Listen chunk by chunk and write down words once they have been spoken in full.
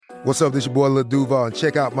What's up, this your boy Lil Duval, and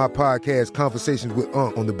check out my podcast, Conversations with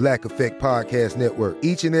Unc, on the Black Effect Podcast Network.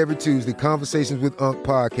 Each and every Tuesday, Conversations with Unc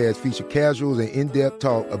podcast feature casuals and in-depth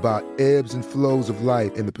talk about ebbs and flows of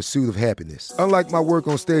life and the pursuit of happiness. Unlike my work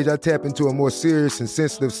on stage, I tap into a more serious and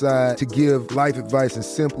sensitive side to give life advice and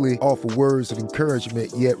simply offer words of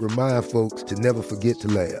encouragement, yet remind folks to never forget to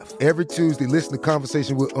laugh. Every Tuesday, listen to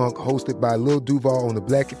Conversations with Unc, hosted by Lil Duval on the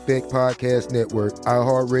Black Effect Podcast Network,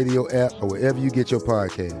 iHeartRadio app, or wherever you get your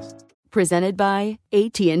podcasts. Presented by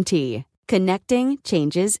AT&T. Connecting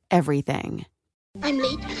changes everything. I'm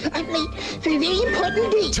late for a very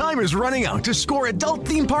important date. Time is running out to score adult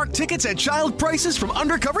theme park tickets at child prices from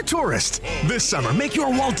Undercover Tourist. This summer, make your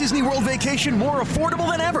Walt Disney World vacation more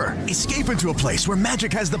affordable than ever. Escape into a place where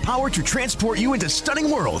magic has the power to transport you into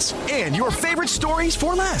stunning worlds and your favorite stories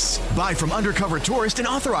for less. Buy from Undercover Tourist, an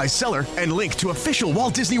authorized seller, and link to official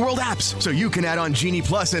Walt Disney World apps so you can add on Genie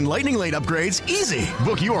Plus and Lightning Lane upgrades easy.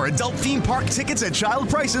 Book your adult theme park tickets at child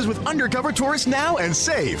prices with Undercover Tourist now and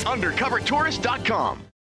save. UndercoverTourist.com.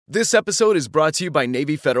 This episode is brought to you by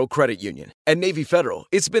Navy Federal Credit Union. At Navy Federal,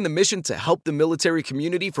 it's been the mission to help the military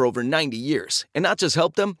community for over 90 years. And not just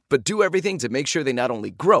help them, but do everything to make sure they not only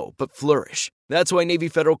grow, but flourish. That's why Navy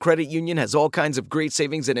Federal Credit Union has all kinds of great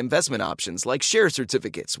savings and investment options like share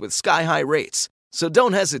certificates with sky-high rates. So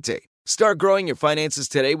don't hesitate. Start growing your finances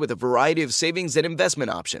today with a variety of savings and investment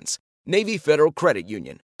options. Navy Federal Credit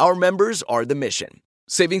Union. Our members are the mission.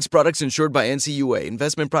 Savings products insured by NCUA.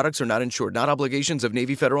 Investment products are not insured, not obligations of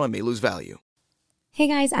Navy Federal and may lose value. Hey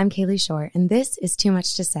guys, I'm Kaylee Shore, and this is Too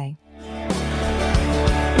Much to Say. But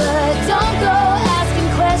don't go asking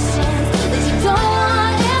questions that you don't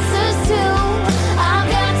want answers to. I've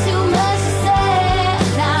got too much to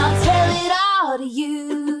say, now I'll tell it all to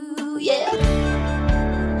you, yeah.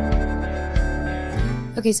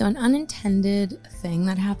 Okay, so an unintended thing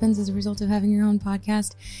that happens as a result of having your own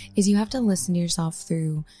podcast is you have to listen to yourself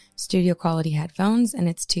through studio quality headphones, and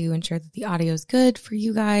it's to ensure that the audio is good for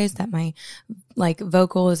you guys, that my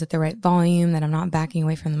vocal is at the right volume, that I'm not backing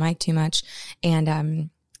away from the mic too much, and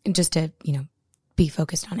just to, be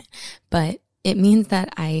focused on it. But it means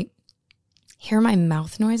that I hear my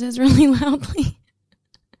mouth noises really loudly.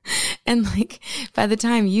 And by the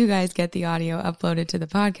time you guys get the audio uploaded to the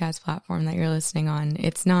podcast platform that you're listening on,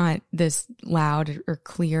 it's not this loud or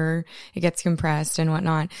clear. It gets compressed and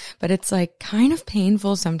whatnot, but it's kind of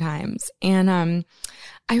painful sometimes. And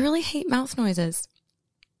I really hate mouth noises.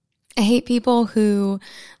 I hate people who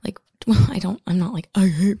I'm not I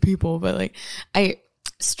hate people, but I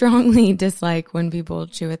strongly dislike when people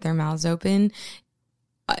chew with their mouths open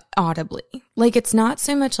audibly. It's not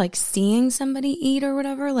so much seeing somebody eat or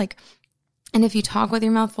whatever, and if you talk with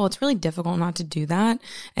your mouth full, it's really difficult not to do that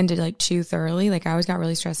and to chew thoroughly. I always got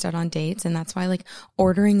really stressed out on dates, and that's why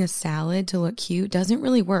ordering a salad to look cute doesn't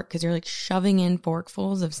really work, because you're shoving in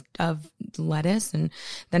forkfuls of lettuce, and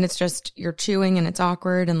then it's just you're chewing and it's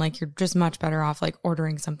awkward, and you're just much better off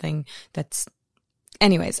ordering something that's.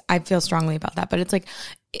 Anyways, I feel strongly about that, but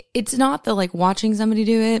it's not the watching somebody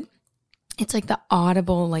do it. It's the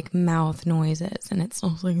audible mouth noises, and it's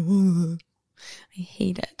also ugh. I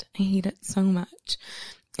hate it. I hate it so much.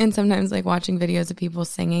 And sometimes watching videos of people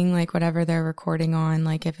singing whatever they're recording on,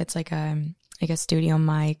 if it's a studio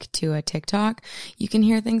mic to a TikTok, you can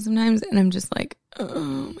hear things sometimes, and I'm just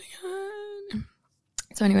oh my God.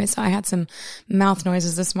 So anyway, I had some mouth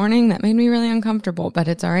noises this morning that made me really uncomfortable, but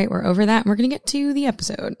it's all right. We're over that, and we're going to get to the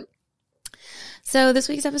episode. So this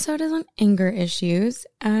week's episode is on anger issues.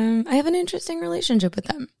 I have an interesting relationship with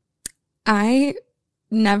them. I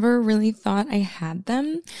never really thought I had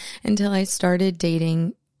them until I started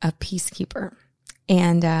dating a peacekeeper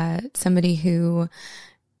and somebody who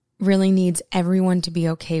really needs everyone to be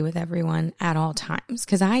okay with everyone at all times,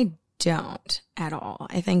 because I don't at all.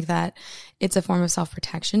 I think that it's a form of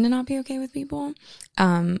self-protection to not be okay with people.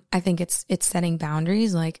 I think it's setting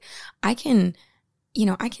boundaries. I can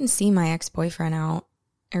see my ex-boyfriend out,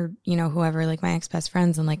 or, whoever, my ex-best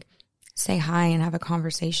friends, and say hi and have a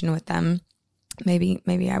conversation with them. Maybe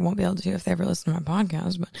I won't be able to if they ever listen to my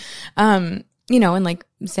podcast, but, and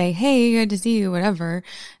say, hey, good to see you, whatever.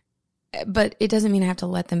 But it doesn't mean I have to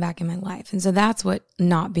let them back in my life. And so that's what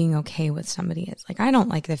not being okay with somebody is. I don't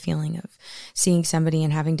like the feeling of seeing somebody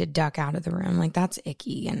and having to duck out of the room. That's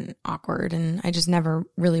icky and awkward. And I just never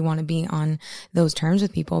really want to be on those terms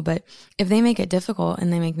with people. But if they make it difficult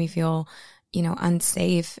and they make me feel,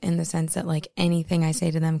 unsafe in the sense that anything I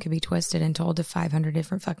say to them could be twisted and told to 500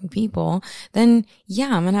 different fucking people, then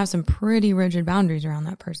yeah, I'm going to have some pretty rigid boundaries around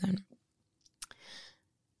that person.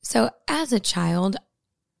 So as a child,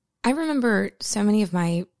 I remember so many of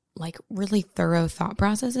my like really thorough thought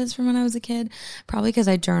processes from when I was a kid, probably because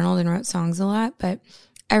I journaled and wrote songs a lot. But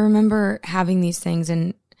I remember having these things,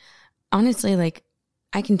 and honestly, like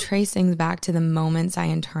I can trace things back to the moments I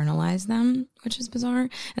internalized them, which is bizarre.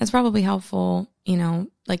 And it's probably helpful, you know,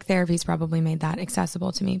 like therapy's probably made that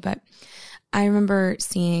accessible to me. But I remember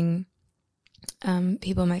seeing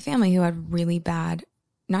people in my family who had really bad,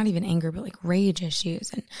 not even anger, but like rage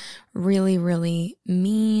issues, and really, really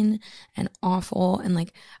mean and awful. And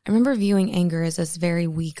like, I remember viewing anger as this very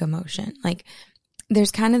weak emotion. Like,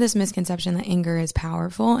 there's kind of this misconception that anger is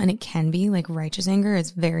powerful, and it can be. Like, righteous anger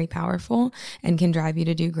is very powerful and can drive you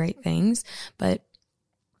to do great things. But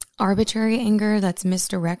arbitrary anger that's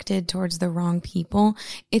misdirected towards the wrong people,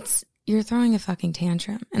 you're throwing a fucking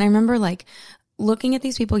tantrum. And I remember like looking at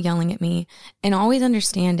these people yelling at me and always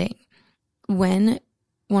understanding when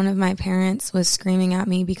one of my parents was screaming at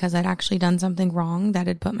me because I'd actually done something wrong that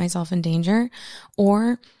had put myself in danger,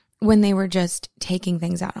 or when they were just taking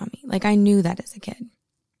things out on me. Like, I knew that as a kid.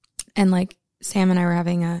 And like Sam and I were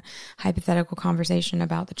having a hypothetical conversation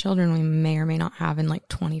about the children we may or may not have in like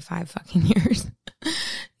 25 fucking years.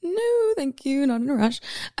 No, thank you. Not in a rush.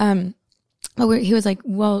 But he was like,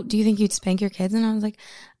 well, do you think you'd spank your kids? And I was like,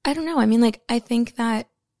 I don't know. I mean, like, I think that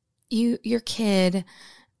your kid,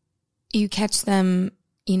 you catch them,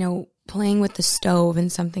 you know, playing with the stove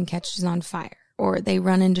and something catches on fire, or they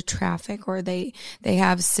run into traffic, or they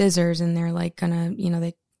have scissors and they're like gonna, you know,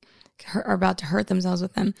 they are about to hurt themselves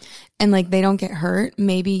with them, and like they don't get hurt.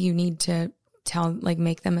 Maybe you need to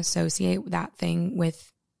make them associate that thing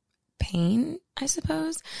with pain, I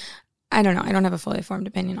suppose. I don't know. I don't have a fully formed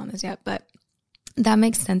opinion on this yet, but that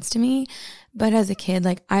makes sense to me. But as a kid,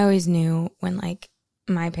 like I always knew when like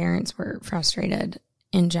my parents were frustrated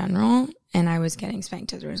in general, and I was getting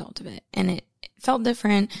spanked as a result of it. And it felt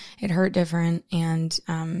different. It hurt different. And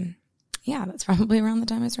yeah, that's probably around the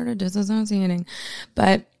time I started disassociating.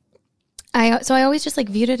 But I always just like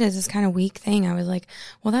viewed it as this kind of weak thing. I was like,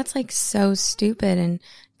 well, that's like so stupid and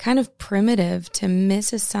kind of primitive to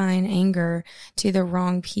misassign anger to the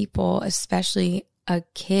wrong people, especially a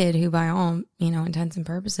kid who by all, you know, intents and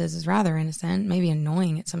purposes is rather innocent, maybe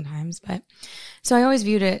annoying at sometimes. But so I always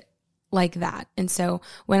viewed it like that. And so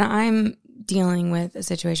when I'm dealing with a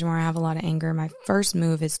situation where I have a lot of anger, my first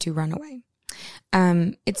move is to run away.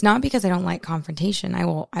 It's not because I don't like confrontation. I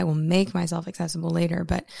will make myself accessible later,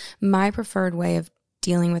 but my preferred way of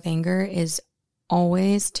dealing with anger is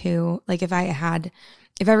always to, like, if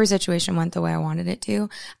every situation went the way I wanted it to,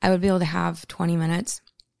 I would be able to have 20 minutes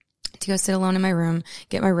to go sit alone in my room,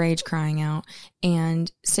 get my rage crying out,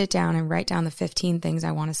 and sit down and write down the 15 things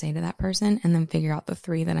I want to say to that person, and then figure out the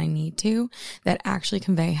 3 that I need to that actually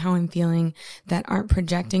convey how I'm feeling, that aren't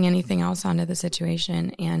projecting anything else onto the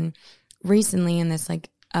situation. And recently, in this like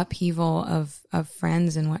upheaval of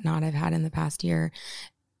friends and whatnot I've had in the past year,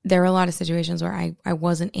 there were a lot of situations where I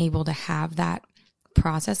wasn't able to have that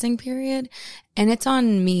processing period. And it's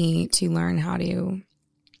on me to learn how to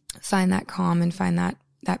find that calm and find that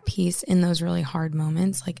peace in those really hard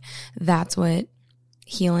moments. Like, that's what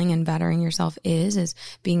healing and bettering yourself is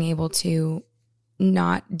being able to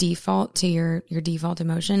not default to your default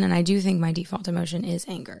emotion. And I do think my default emotion is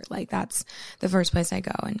anger. Like, that's the first place I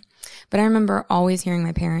go. But I remember always hearing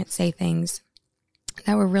my parents say things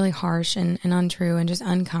that were really harsh and untrue and just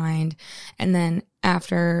unkind. And then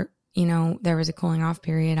after, you know, there was a cooling off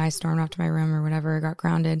period, I stormed off to my room or whatever, got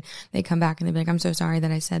grounded. They come back and they'd be like, I'm so sorry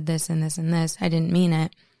that I said this and this and this. I didn't mean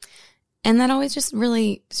it. And that always just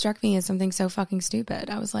really struck me as something so fucking stupid.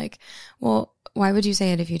 I was like, well, why would you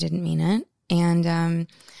say it if you didn't mean it? And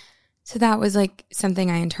so that was like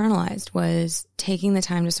something I internalized, was taking the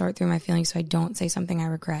time to sort through my feelings so I don't say something I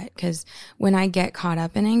regret. Because when I get caught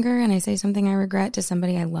up in anger and I say something I regret to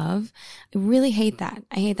somebody I love, I really hate that.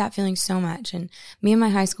 I hate that feeling so much. And me and my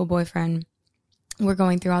high school boyfriend were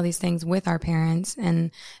going through all these things with our parents,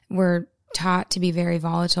 and we're taught to be very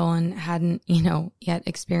volatile and hadn't, you know, yet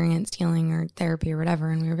experienced healing or therapy or whatever.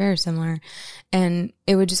 And we were very similar. And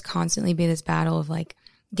it would just constantly be this battle of like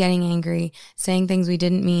getting angry, saying things we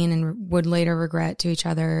didn't mean and would later regret to each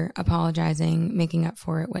other, apologizing, making up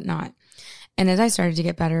for it, whatnot. And as I started to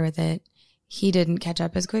get better with it, he didn't catch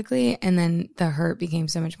up as quickly. And then the hurt became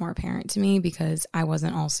so much more apparent to me because I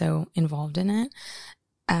wasn't also involved in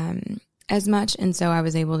it as much. And so I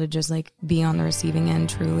was able to just like be on the receiving end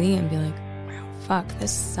truly and be like, wow, fuck,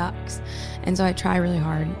 this sucks. And so I try really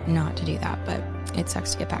hard not to do that, but it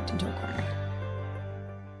sucks to get backed into a corner.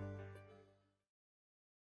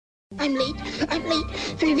 I'm late for a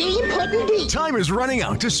very important date. Time is running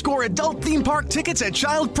out to score adult theme park tickets at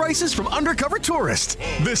child prices from Undercover Tourist.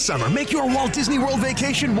 This summer, make your Walt Disney World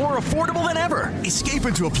vacation more affordable than ever. Escape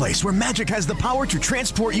into a place where magic has the power to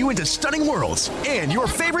transport you into stunning worlds and your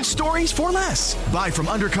favorite stories for less. Buy from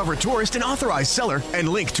Undercover Tourist, an authorized seller, and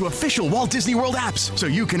link to official Walt Disney World apps so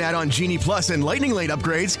you can add on Genie Plus and Lightning Lane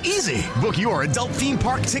upgrades easy. Book your adult theme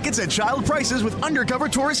park tickets at child prices with Undercover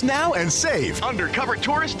Tourist now and save.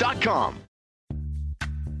 UndercoverTourist.com.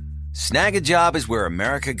 Snag a Job is where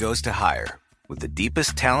America goes to hire, with the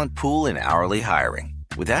deepest talent pool in hourly hiring.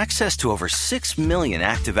 With access to over 6 million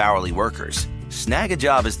active hourly workers, Snag a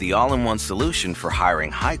Job is the all-in-one solution for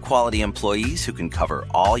hiring high-quality employees who can cover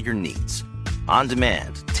all your needs. On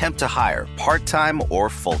demand, temp to hire, part-time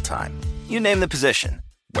or full-time. You name the position.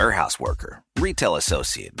 Warehouse worker, retail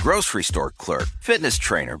associate, grocery store clerk, fitness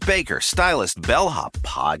trainer, baker, stylist, bellhop,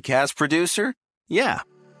 podcast producer. Yeah,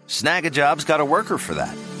 Snag a Job's got a worker for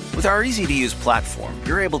that. With our easy-to-use platform,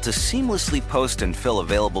 you're able to seamlessly post and fill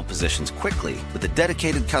available positions quickly with a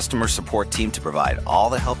dedicated customer support team to provide all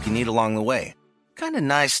the help you need along the way. Kind of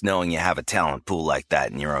nice knowing you have a talent pool like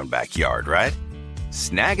that in your own backyard, right?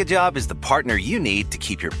 Snag a Job is the partner you need to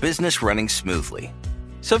keep your business running smoothly.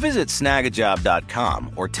 So visit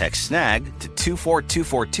snagajob.com or text SNAG to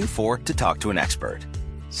 242424 to talk to an expert.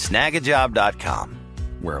 Snagajob.com,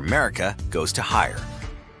 where America goes to hire.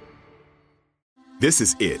 This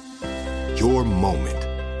is it. Your moment.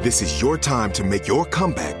 This is your time to make your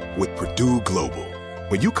comeback with Purdue Global.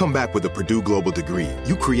 When you come back with a Purdue Global degree,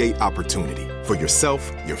 you create opportunity for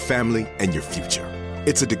yourself, your family, and your future.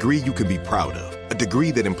 It's a degree you can be proud of, a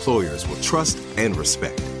degree that employers will trust and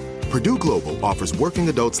respect. Purdue Global offers working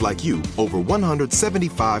adults like you over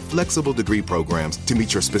 175 flexible degree programs to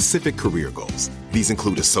meet your specific career goals. These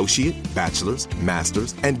include associate, bachelor's,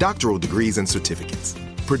 master's, and doctoral degrees and certificates.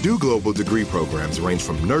 Purdue Global degree programs range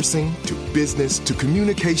from nursing to business to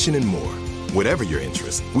communication and more. Whatever your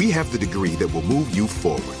interest, we have the degree that will move you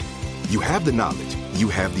forward. You have the knowledge, you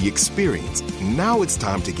have the experience. Now it's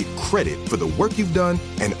time to get credit for the work you've done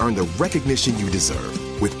and earn the recognition you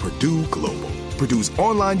deserve with Purdue Global, Purdue's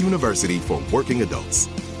online university for working adults.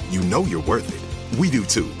 You know you're worth it. We do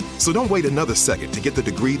too. So don't wait another second to get the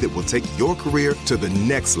degree that will take your career to the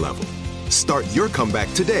next level. Start your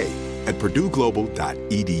comeback today at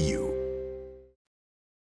purdueglobal.edu.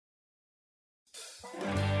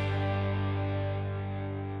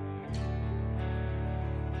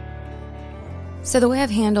 So the way I've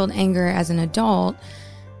handled anger as an adult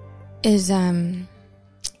is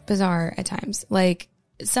bizarre at times. Like,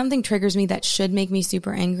 something triggers me that should make me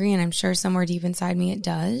super angry, and I'm sure somewhere deep inside me it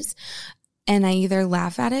does. And I either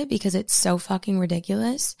laugh at it because it's so fucking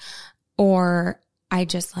ridiculous, or I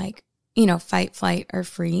just like, fight, flight, or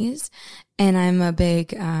freeze. And I'm a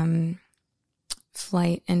big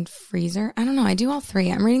flight and freezer. I don't know. I do all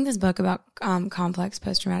three. I'm reading this book about complex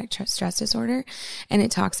post-traumatic stress disorder, and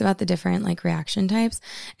it talks about the different like reaction types.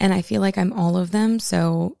 And I feel like I'm all of them.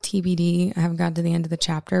 So TBD, I haven't got to the end of the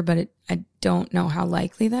chapter, but I don't know how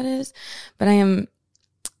likely that is. But I am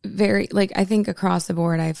very, I think across the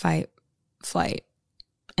board, I fight, flight,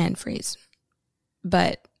 and freeze.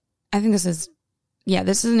 But I think this is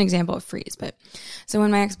an example of freeze. But so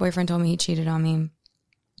when my ex-boyfriend told me he cheated on me,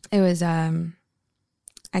 it was,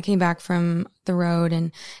 I came back from the road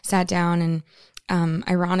and sat down, and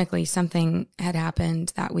ironically, something had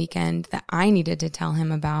happened that weekend that I needed to tell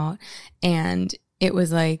him about. And it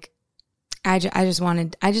was like, I just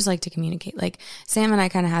like to communicate. Like, Sam and I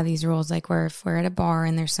kind of have these rules, like where if we're at a bar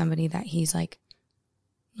and there's somebody that he's like,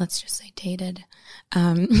 let's just say dated,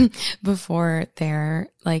 before they're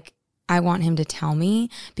like, I want him to tell me,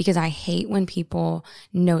 because I hate when people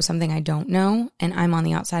know something I don't know and I'm on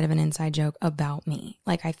the outside of an inside joke about me.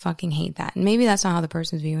 Like, I fucking hate that. And maybe that's not how the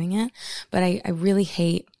person's viewing it, but I really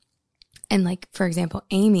hate. And like, for example,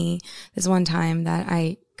 Amy, this one time that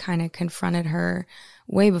I kind of confronted her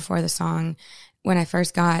way before the song, when I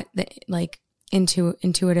first got the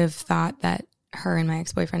intuitive thought that her and my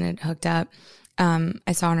ex-boyfriend had hooked up.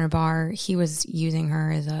 I saw in her bar, he was using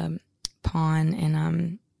her as a pawn,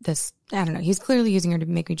 and this, I don't know, he's clearly using her to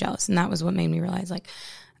make me jealous. And that was what made me realize, like,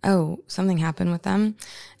 oh, something happened with them.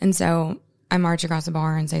 And so I march across the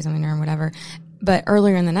bar and say something to her and whatever. But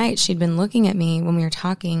earlier in the night, she'd been looking at me when we were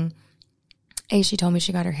talking. She told me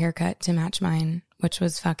she got her hair cut to match mine, which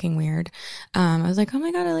was fucking weird. I was like, oh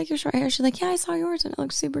my God, I like your short hair. She's like, yeah, I saw yours and it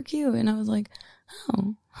looks super cute. And I was like,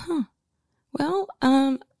 oh, huh. Well,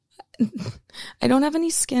 I don't have any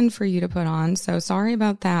skin for you to put on, so sorry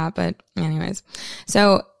about that. But anyways,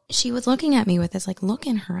 so she was looking at me with this like look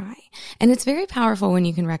in her eye. And it's very powerful when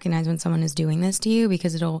you can recognize when someone is doing this to you,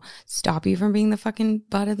 because it'll stop you from being the fucking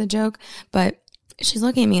butt of the joke. But she's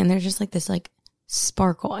looking at me and there's just like this like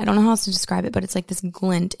sparkle. I don't know how else to describe it, but it's like this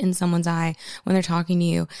glint in someone's eye when they're talking to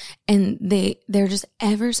you. And they're just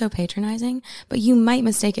ever so patronizing, but you might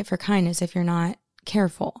mistake it for kindness if you're not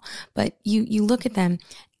careful. But you look at them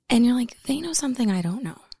and you're like, they know something I don't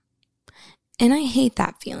know. And I hate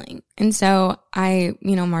that feeling. And so I,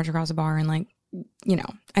 march across the bar and like,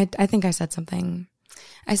 I think I said something.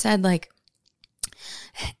 I said like,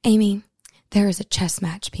 Amy, there is a chess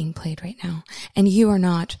match being played right now, and you are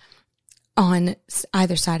not on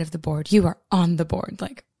either side of the board. You are on the board.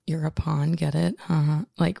 Like, you're a pawn, get it?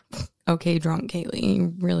 Like, okay, drunk Kaylee,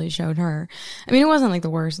 you really showed her. I mean, it wasn't like the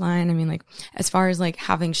worst line. I mean, like, as far as like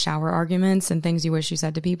having shower arguments and things you wish you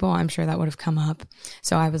said to people, I'm sure that would have come up.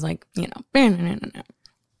 So I was like, so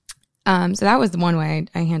that was the one way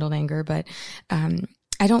I handled anger, but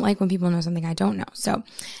I don't like when people know something I don't know. So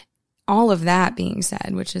all of that being said,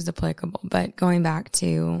 which is applicable, but going back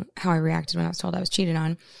to how I reacted when I was told I was cheated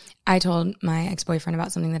on, I told my ex-boyfriend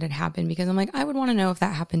about something that had happened because I'm like, I would want to know if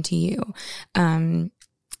that happened to you,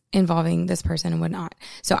 involving this person and whatnot.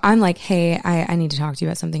 So I'm like, hey, I need to talk to you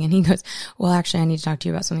about something. And he goes, well, actually, I need to talk to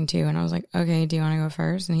you about something too. And I was like, okay, do you want to go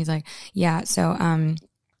first? And he's like, yeah. So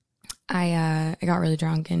I got really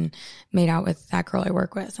drunk and made out with that girl I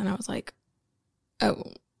work with. And I was like, oh,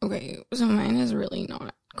 okay. So mine is really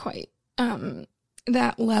not quite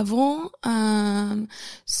that level.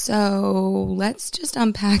 So let's just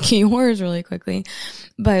unpack yours really quickly.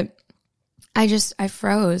 But I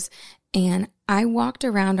froze and I walked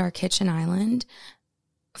around our kitchen island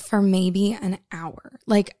for maybe an hour.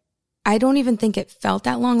 Like, I don't even think it felt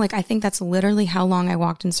that long. Like, I think that's literally how long I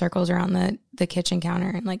walked in circles around the kitchen counter.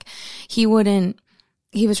 And like, he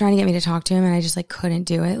was trying to get me to talk to him and I just like couldn't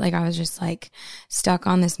do it. Like, I was just like stuck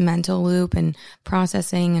on this mental loop and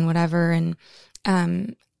processing and whatever. And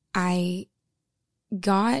I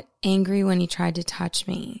got angry when he tried to touch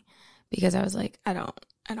me because I was like, I don't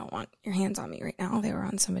want your hands on me right now. They were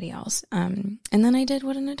on somebody else. And then I did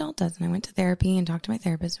what an adult does. And I went to therapy and talked to my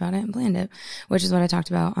therapist about it and planned it, which is what I talked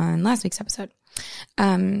about on last week's episode.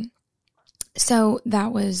 So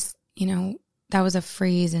that was, that was a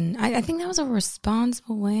freeze. And I think that was a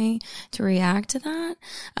responsible way to react to that.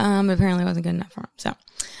 Apparently it wasn't good enough for him. So,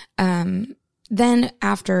 then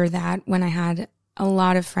after that, when I had a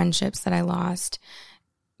lot of friendships that I lost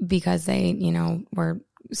because they, were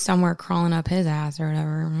somewhere crawling up his ass or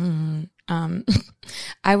whatever,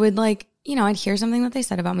 I would like, I'd hear something that they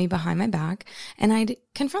said about me behind my back and I'd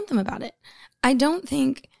confront them about it. I don't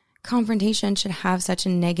think confrontation should have such a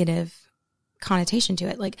negative connotation to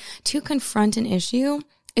it. Like, to confront an issue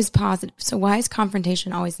is positive. So why is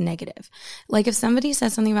confrontation always negative? Like, if somebody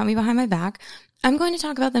says something about me behind my back, I'm going to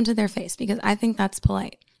talk about them to their face because I think that's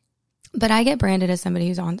polite. But I get branded as somebody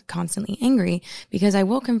who's constantly angry because I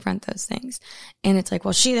will confront those things. And it's like,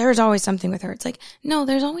 well, there's always something with her. It's like, no,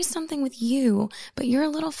 there's always something with you, but you're a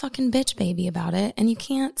little fucking bitch baby about it. And you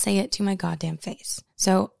can't say it to my goddamn face.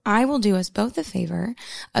 So I will do us both a favor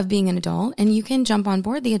of being an adult, and you can jump on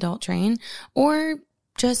board the adult train or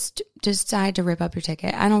just decide to rip up your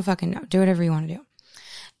ticket. I don't fucking know. Do whatever you want to do.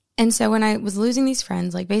 And so when I was losing these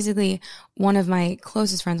friends, like basically one of my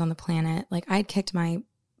closest friends on the planet, like I'd kicked my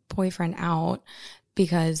boyfriend out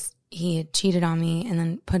because he had cheated on me and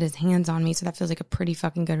then put his hands on me. So that feels like a pretty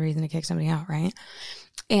fucking good reason to kick somebody out, right?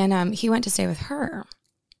 And he went to stay with her.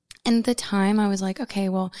 And at the time I was like, okay,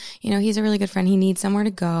 well, he's a really good friend. He needs somewhere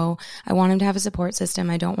to go. I want him to have a support system.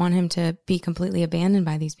 I don't want him to be completely abandoned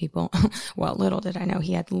by these people. Well, little did I know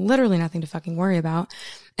he had literally nothing to fucking worry about.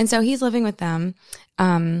 And so he's living with them.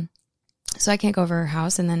 So I can't go over her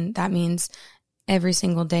house. And then that means every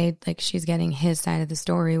single day, like, she's getting his side of the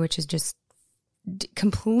story, which is just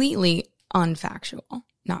completely unfactual,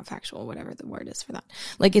 not factual, whatever the word is for that.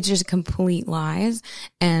 Like, it's just complete lies.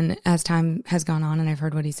 And as time has gone on and I've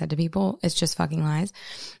heard what he said to people, it's just fucking lies.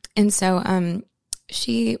 And so,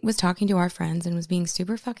 she was talking to our friends and was being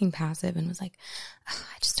super fucking passive and was like,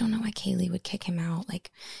 I just don't know why Kaylee would kick him out.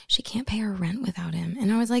 Like, she can't pay her rent without him.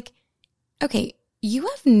 And I was like, okay, you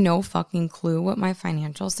have no fucking clue what my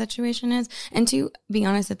financial situation is. And to be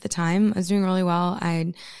honest, at the time, I was doing really well.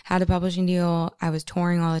 I had a publishing deal. I was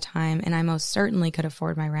touring all the time, and I most certainly could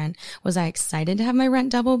afford my rent. Was I excited to have my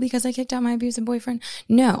rent double because I kicked out my abusive boyfriend?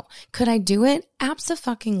 No. Could I do it?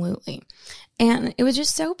 Abso-fucking-lutely. And it was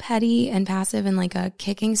just so petty and passive and like a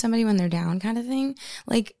kicking somebody when they're down kind of thing.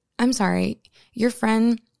 Like, I'm sorry, your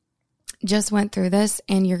friend just went through this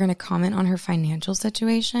and you're going to comment on her financial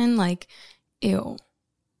situation? Like, ew.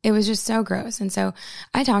 it was just so gross. And so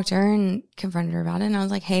I talked to her and confronted her about it. And I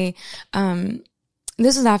was like, hey,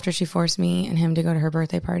 this was after she forced me and him to go to her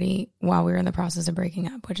birthday party while we were in the process of breaking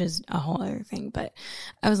up, which is a whole other thing. But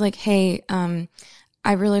I was like, hey,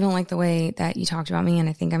 I really don't like the way that you talked about me, and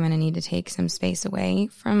I think I'm going to need to take some space away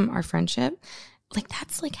from our friendship. Like,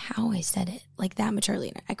 that's like how I said it, like that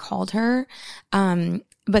maturely. I called her.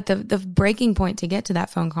 But the breaking point to get to that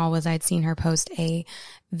phone call was I'd seen her post a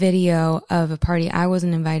video of a party I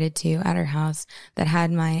wasn't invited to at her house that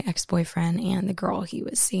had my ex-boyfriend and the girl he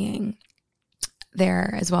was seeing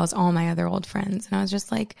there, as well as all my other old friends. And I was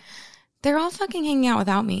just like, they're all fucking hanging out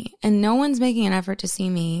without me, and no one's making an effort to see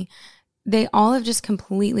me. They all have just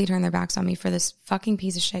completely turned their backs on me for this fucking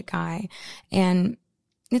piece of shit guy. And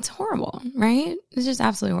it's horrible, right? It's just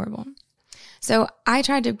absolutely horrible. So I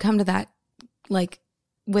tried to come to that like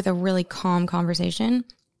with a really calm conversation.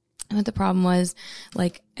 But the problem was,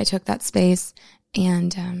 like, I took that space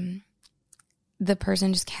and the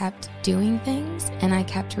person just kept doing things and I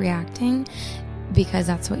kept reacting, because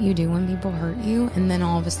that's what you do when people hurt you. And then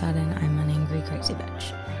all of a sudden I'm an angry, crazy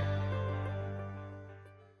bitch.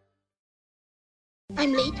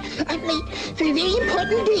 I'm late for a very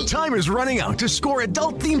important date. Time is running out to score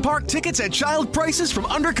adult theme park tickets at child prices from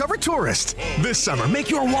Undercover Tourist. This summer, make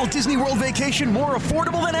your Walt Disney World vacation more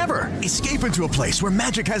affordable than ever. Escape into a place where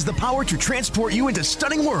magic has the power to transport you into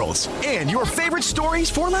stunning worlds and your favorite stories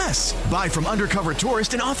for less. Buy from Undercover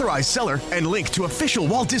Tourist, an authorized seller, and link to official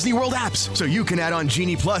Walt Disney World apps so you can add on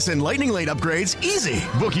Genie Plus and Lightning Lane upgrades easy.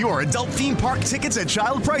 Book your adult theme park tickets at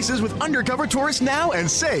child prices with Undercover Tourist now and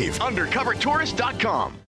save. UndercoverTourist.com.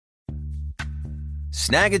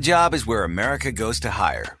 Snag a Job is where America goes to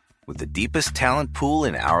hire, with the deepest talent pool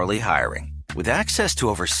in hourly hiring. With access to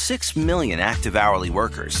over 6 million active hourly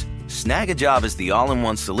workers, Snag a Job is the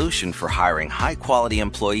all-in-one solution for hiring high-quality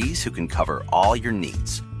employees who can cover all your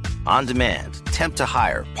needs. On demand, temp to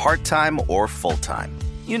hire, part-time or full-time.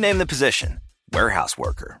 You name the position: warehouse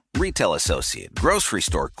worker, retail associate, grocery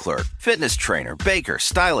store clerk, fitness trainer, baker,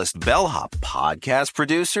 stylist, bellhop, podcast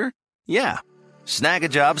producer. Yeah, Snag a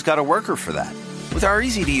Job's got a worker for that. With our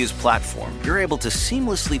easy-to-use platform, you're able to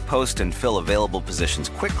seamlessly post and fill available positions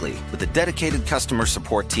quickly with a dedicated customer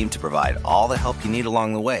support team to provide all the help you need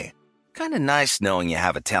along the way. Kind of nice knowing you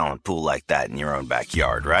have a talent pool like that in your own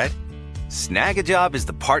backyard, right? Snag a Job is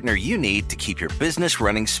the partner you need to keep your business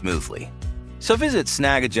running smoothly. So visit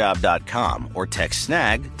snagajob.com or text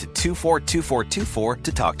SNAG to 242424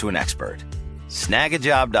 to talk to an expert.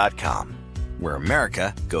 Snagajob.com, where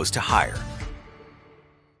America goes to hire.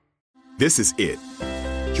 This is it.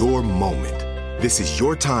 Your moment. This is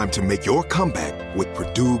your time to make your comeback with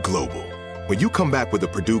Purdue Global. When you come back with a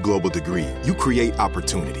Purdue Global degree, you create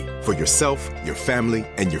opportunity for yourself, your family,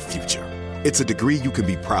 and your future. It's a degree you can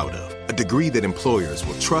be proud of, a degree that employers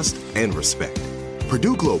will trust and respect.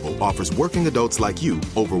 Purdue Global offers working adults like you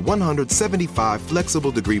over 175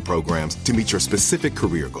 flexible degree programs to meet your specific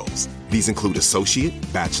career goals. These include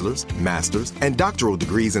associate, bachelor's, master's, and doctoral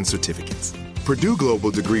degrees and certificates. Purdue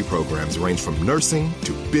Global degree programs range from nursing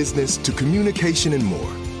to business to communication and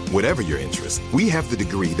more. Whatever your interest, we have the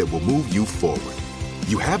degree that will move you forward.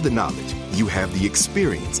 You have the knowledge, you have the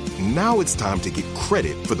experience. Now it's time to get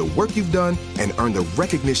credit for the work you've done and earn the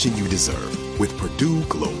recognition you deserve with Purdue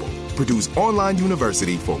Global, Purdue's online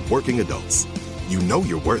university for working adults. You know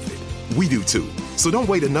you're worth it. We do too. So don't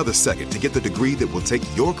wait another second to get the degree that will take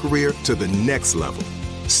your career to the next level.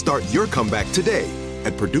 Start your comeback today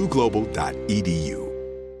at purdueglobal.edu.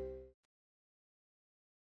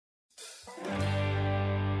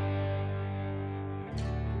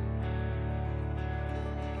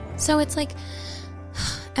 So it's like,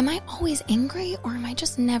 am I always angry or am I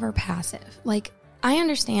just never passive? Like, I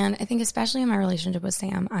understand, I think especially in my relationship with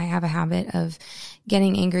Sam, I have a habit of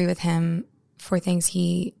getting angry with him for things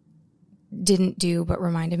he didn't do but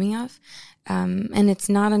reminded me of. And it's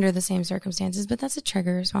not under the same circumstances, but that's a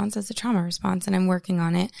trigger response. That's a trauma response, and I'm working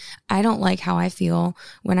on it. I don't like how I feel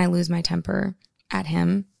when I lose my temper at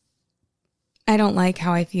him. I don't like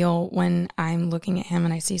how I feel when I'm looking at him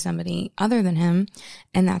and I see somebody other than him,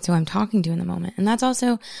 and that's who I'm talking to in the moment. And that's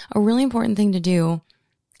also a really important thing to do.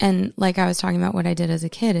 And like I was talking about what I did as a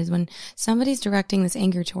kid is when somebody's directing this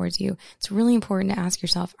anger towards you, it's really important to ask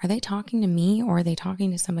yourself, are they talking to me or are they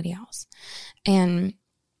talking to somebody else? And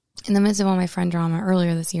in the midst of all my friend drama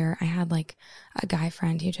earlier this year, I had like a guy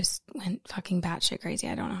friend who just went fucking batshit crazy.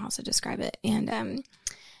 I don't know how else to describe it. And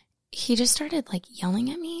he just started like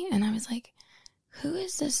yelling at me, and I was like, who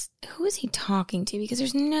is this? Who is he talking to? Because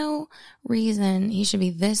there's no reason he should be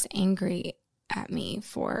this angry at me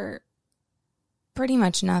for pretty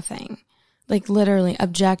much nothing. like literally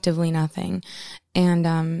objectively nothing. And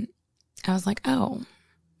I was like, oh,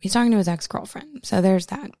 he's talking to his ex-girlfriend. So there's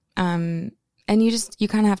that. And you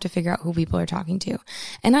kind of have to figure out who people are talking to.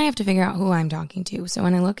 And I have to figure out who I'm talking to. So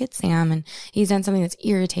when I look at Sam and he's done something that's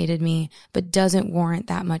irritated me, but doesn't warrant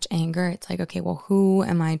that much anger, it's like, okay, well, who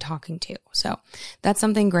am I talking to? So that's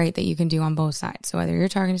something great that you can do on both sides. So whether you're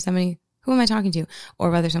talking to somebody, who am I talking to?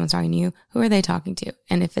 Or whether someone's talking to you, who are they talking to?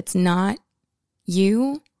 And if it's not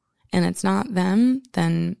you and it's not them,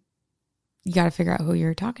 then you got to figure out who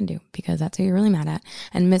you're talking to, because that's who you're really mad at.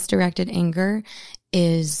 And misdirected anger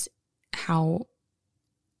is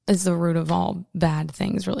the root of all bad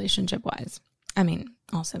things relationship wise. I mean,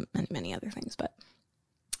 also many, many other things, but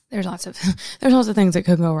there's lots of things that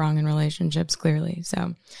could go wrong in relationships, clearly.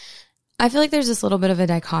 So I feel like there's this little bit of a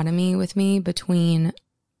dichotomy with me between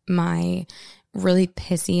my really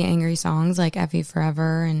pissy, angry songs like Effie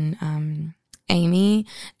Forever and Amy,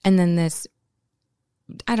 and then this,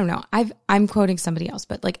 I don't know, I'm quoting somebody else,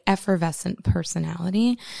 but like effervescent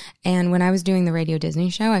personality. And when I was doing the Radio Disney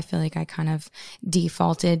show, I feel like I kind of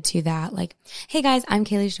defaulted to that, like, hey guys, I'm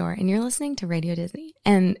Kaylee Shore and you're listening to Radio Disney.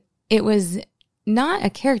 And it was not a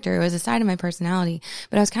character, it was a side of my personality,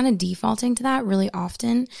 but I was kind of defaulting to that really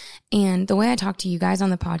often. And the way I talk to you guys on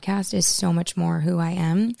the podcast is so much more who I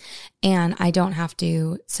am. And I don't have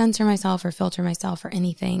to censor myself or filter myself or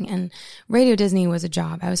anything. And Radio Disney was a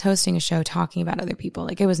job. I was hosting a show talking about other people.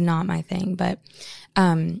 Like, it was not my thing, but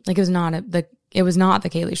like, it was not the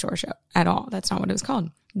Kaylee Shore Show at all. That's not what it was called.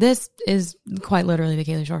 This is quite literally the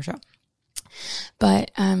Kaylee Shore Show. But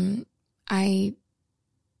I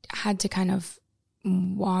had to kind of I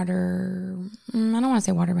don't want to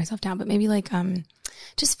say water myself down, but maybe like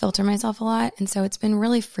just filter myself a lot. And so it's been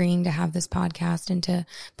really freeing to have this podcast and to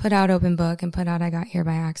put out Open Book and put out I Got Here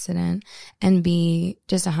by Accident and be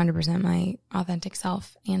just 100% my authentic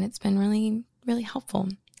self. And it's been really, really helpful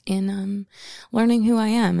in learning who I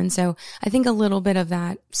am. And so I think a little bit of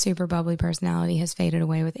that super bubbly personality has faded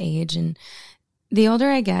away with age. And the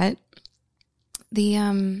older I get,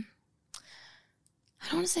 I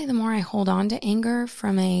don't want to say the more I hold on to anger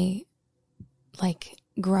from a like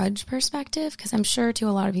grudge perspective, because I'm sure to a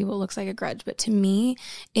lot of people it looks like a grudge, but to me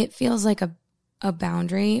it feels like a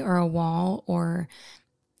boundary or a wall, or,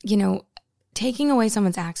 you know, taking away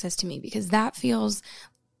someone's access to me, because that feels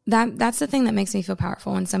that's the thing that makes me feel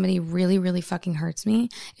powerful when somebody really, really fucking hurts me,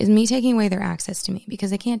 is me taking away their access to me because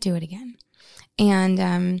they can't do it again.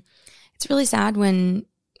 And it's really sad when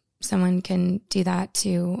someone can do that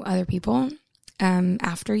to other people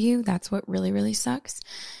after you. That's what really, really sucks.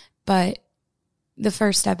 But the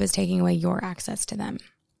first step is taking away your access to them.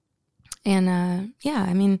 And yeah,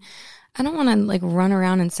 I mean, I don't want to like run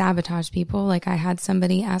around and sabotage people. Like, I had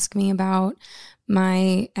somebody ask me about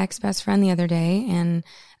my ex-best friend the other day, and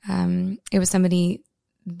it was somebody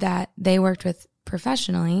that they worked with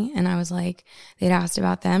professionally, and I was like, they'd asked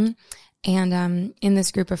about them. And in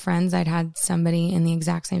this group of friends, I'd had somebody in the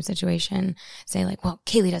exact same situation say like, well,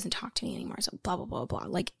 Kaylee doesn't talk to me anymore, so blah, blah, blah, blah,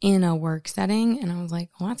 like in a work setting. And I was like,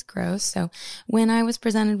 well, that's gross. So when I was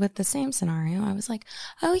presented with the same scenario, I was like,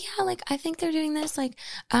 oh yeah, like I think they're doing this. Like,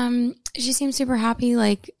 she seems super happy.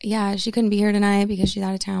 Like, yeah, she couldn't be here tonight because she's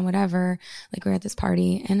out of town, whatever. Like, we're at this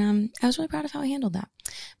party. And I was really proud of how I handled that.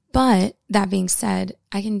 But that being said,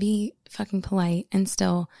 I can be fucking polite and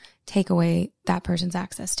still take away that person's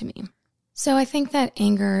access to me. So I think that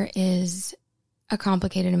anger is a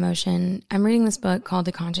complicated emotion. I'm reading this book called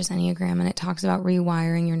The Conscious Enneagram, and it talks about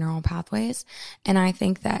rewiring your neural pathways. And I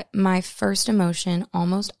think that my first emotion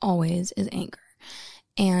almost always is anger.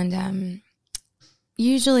 And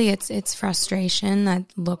usually it's frustration that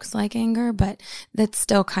looks like anger, but that's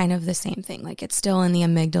still kind of the same thing. Like, it's still in the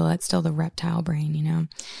amygdala, it's still the reptile brain, you know?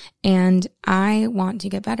 And I want to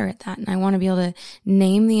get better at that. And I want to be able to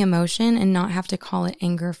name the emotion and not have to call it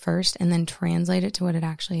anger first and then translate it to what it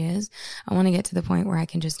actually is. I want to get to the point where I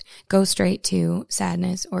can just go straight to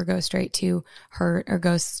sadness, or go straight to hurt, or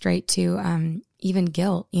go straight to even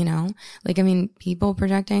guilt, you know? Like, I mean, people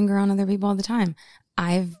project anger on other people all the time.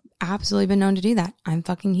 I've absolutely been known to do that. I'm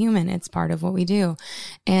fucking human. It's part of what we do.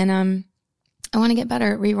 And I want to get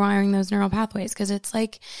better at rewiring those neural pathways, because it's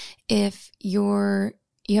like if you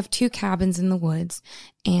have two cabins in the woods,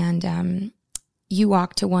 and you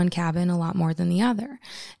walk to one cabin a lot more than the other.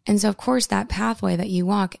 And so of course that pathway that you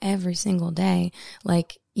walk every single day,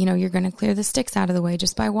 like, you know, you're going to clear the sticks out of the way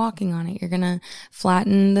just by walking on it. You're going to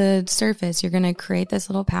flatten the surface. You're going to create this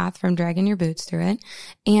little path from dragging your boots through it.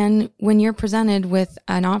 And when you're presented with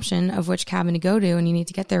an option of which cabin to go to, and you need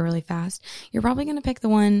to get there really fast, you're probably going to pick the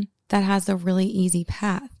one that has the really easy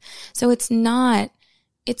path. So it's not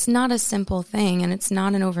a simple thing, and it's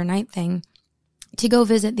not an overnight thing. to go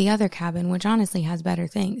visit the other cabin, which honestly has better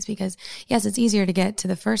things, because yes, it's easier to get to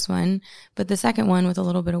the first one, but the second one with a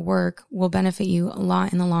little bit of work will benefit you a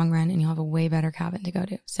lot in the long run, and you'll have a way better cabin to go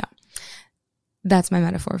to. So that's my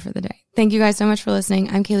metaphor for the day. Thank you guys so much for listening.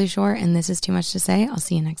 I'm Kaylee Shore, and this is Too Much to Say. I'll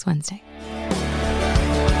see you next Wednesday.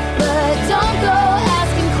 But don't go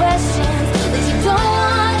asking questions that you don't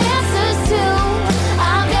want answers to.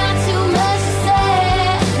 I've got too much to say,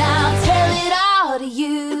 and I'll tell it all to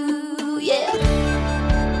you, yeah.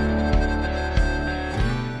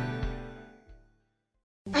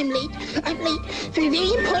 I'm late for a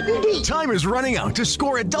very important date. Time is running out to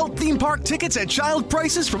score adult theme park tickets at child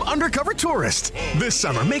prices from Undercover Tourist. This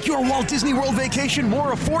summer, make your Walt Disney World vacation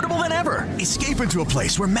more affordable than ever. Escape into a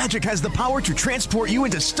place where magic has the power to transport you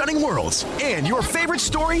into stunning worlds and your favorite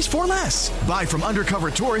stories for less. Buy from Undercover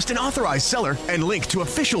Tourist, an authorized seller, and link to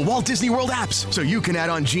official Walt Disney World apps so you can add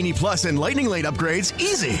on Genie Plus and Lightning Lane upgrades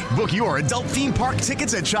easy. Book your adult theme park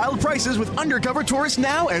tickets at child prices with Undercover Tourist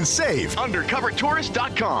now and save.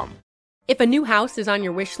 UndercoverTourist.com. If a new house is on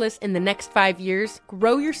your wish list in the next 5 years,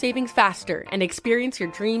 grow your savings faster and experience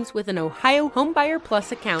your dreams with an Ohio Homebuyer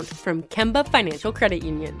Plus account from Kemba Financial Credit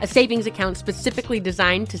Union. A savings account specifically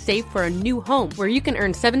designed to save for a new home, where you can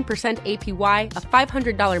earn 7% APY,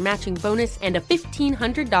 a $500 matching bonus, and a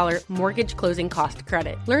 $1,500 mortgage closing cost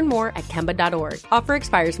credit. Learn more at Kemba.org. Offer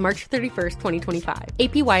expires March 31st, 2025.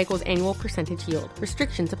 APY equals annual percentage yield.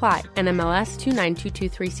 Restrictions apply. NMLS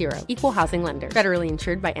 292230. Equal housing lender. Federally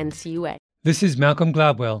insured by NCUA. This is Malcolm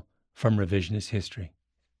Gladwell from Revisionist History.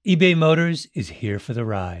 eBay Motors is here for the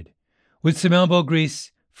ride. With some elbow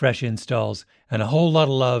grease, fresh installs, and a whole lot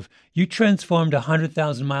of love, you transformed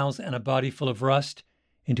 100,000 miles and a body full of rust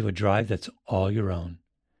into a drive that's all your own.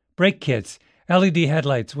 Brake kits, LED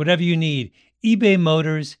headlights, whatever you need, eBay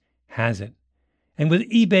Motors has it. And with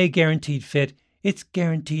eBay Guaranteed Fit, it's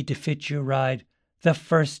guaranteed to fit your ride the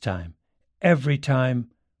first time, every time,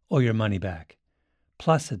 or your money back.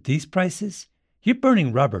 Plus, at these prices, you're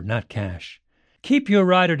burning rubber, not cash. Keep your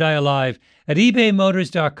ride or die alive at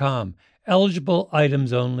ebaymotors.com. Eligible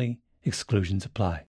items only. Exclusions apply.